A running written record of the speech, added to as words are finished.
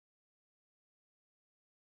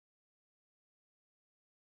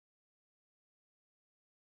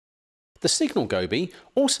The signal goby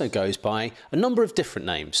also goes by a number of different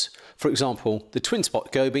names, for example the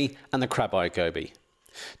twin-spot goby and the crab-eyed goby.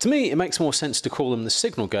 To me it makes more sense to call them the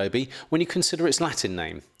signal goby when you consider its Latin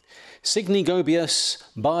name, Signigobius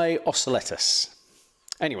bi-ocelletus.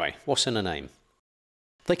 Anyway, what's in a name?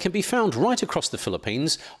 They can be found right across the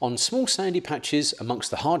Philippines on small sandy patches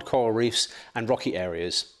amongst the hard coral reefs and rocky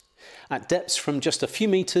areas, at depths from just a few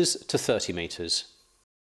metres to 30 metres.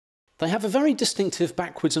 They have a very distinctive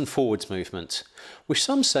backwards and forwards movement, which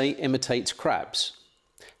some say imitates crabs,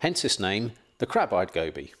 hence its name, the crab-eyed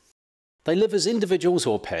goby. They live as individuals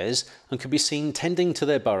or pairs and can be seen tending to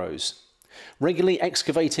their burrows, regularly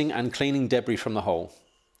excavating and cleaning debris from the hole.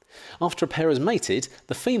 After a pair has mated,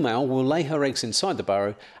 the female will lay her eggs inside the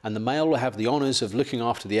burrow and the male will have the honours of looking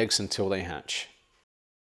after the eggs until they hatch.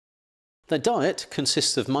 Their diet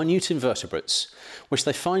consists of minute invertebrates, which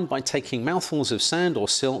they find by taking mouthfuls of sand or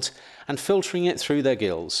silt and filtering it through their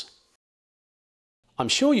gills. I'm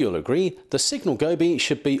sure you'll agree the signal goby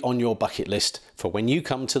should be on your bucket list for when you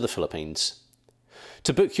come to the Philippines.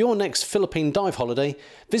 To book your next Philippine dive holiday,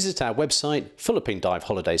 visit our website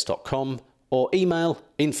philippinediveholidays.com or email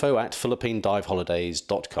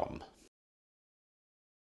info@philippinediveholidays.com.